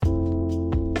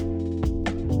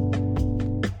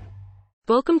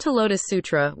Welcome to Lotus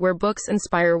Sutra, where books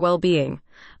inspire well-being.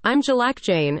 I'm Jalak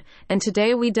Jain, and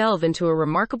today we delve into a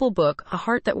remarkable book, A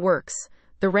Heart That Works.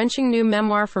 The wrenching new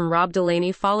memoir from Rob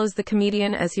Delaney follows the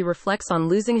comedian as he reflects on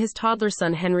losing his toddler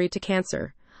son Henry to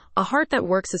cancer. A Heart That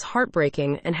Works is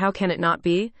heartbreaking, and how can it not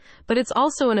be? But it's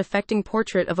also an affecting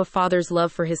portrait of a father's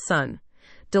love for his son.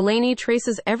 Delaney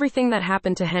traces everything that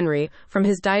happened to Henry, from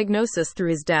his diagnosis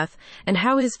through his death, and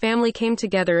how his family came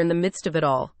together in the midst of it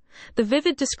all. The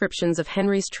vivid descriptions of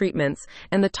Henry's treatments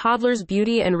and the toddler's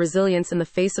beauty and resilience in the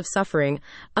face of suffering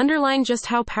underline just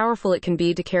how powerful it can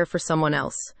be to care for someone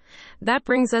else. That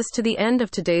brings us to the end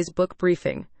of today's book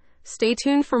briefing. Stay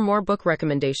tuned for more book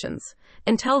recommendations.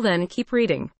 Until then, keep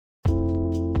reading.